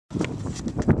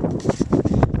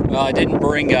Well, I didn't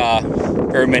bring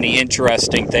very many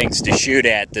interesting things to shoot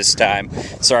at this time.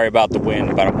 Sorry about the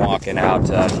wind, but I'm walking out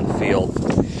in the field.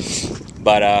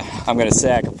 But I'm going to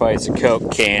sacrifice a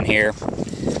Coke can here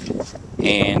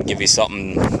and give you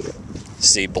something to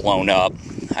see blown up.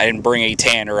 I didn't bring a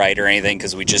tannerite or anything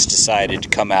because we just decided to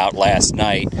come out last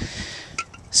night.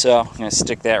 So I'm going to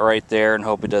stick that right there and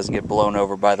hope it doesn't get blown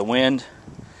over by the wind.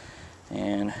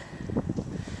 And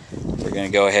we're going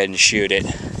to go ahead and shoot it.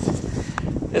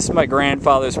 This is my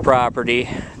grandfather's property.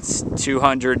 It's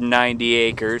 290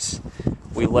 acres.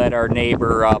 We let our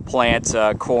neighbor plant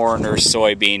corn or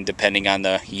soybean, depending on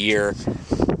the year,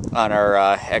 on our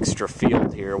extra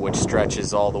field here, which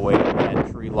stretches all the way to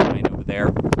that tree line over there.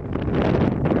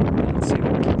 Let's see if we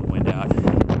can get the wind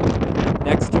out.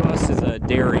 Next to us is a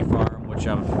dairy farm, which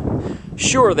I'm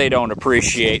sure they don't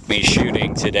appreciate me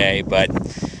shooting today, but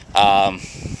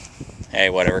hey,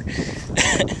 whatever.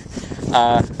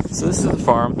 So this is the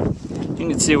farm. You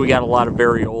can see we got a lot of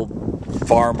very old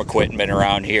farm equipment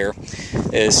around here.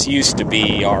 This used to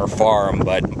be our farm,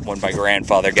 but when my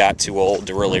grandfather got too old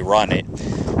to really run it,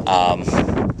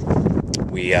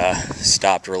 we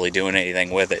stopped really doing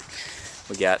anything with it.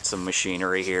 We got some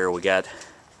machinery here. We got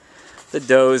the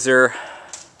dozer,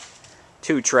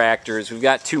 2 tractors. We've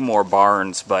got 2 more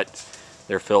barns, but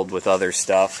they're filled with other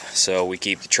stuff, so we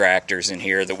keep the tractors in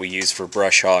here that we use for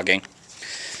brush hogging.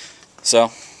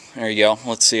 So there you go.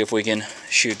 Let's see if we can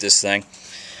shoot this thing.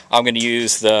 I'm going to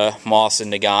use the Moss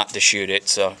and Nagant to shoot it,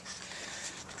 so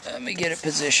let me get it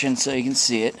positioned so you can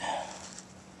see it.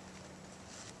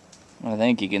 I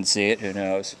think you can see it, who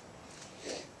knows.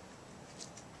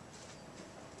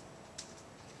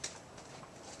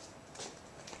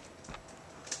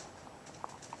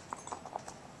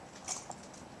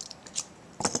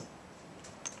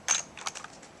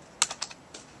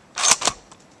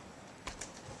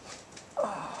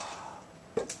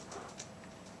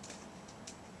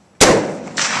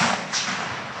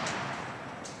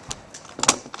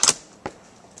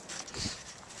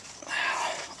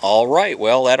 Alright,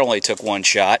 well, that only took 1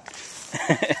 shot.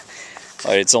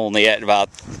 But it's only at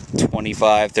about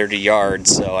 25-30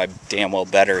 yards, so I damn well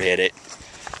better hit it.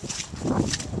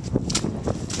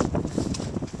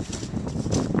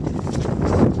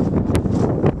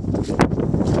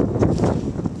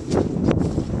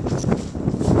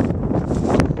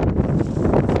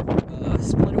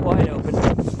 Split it wide open.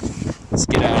 Let's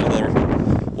get out of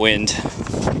the wind.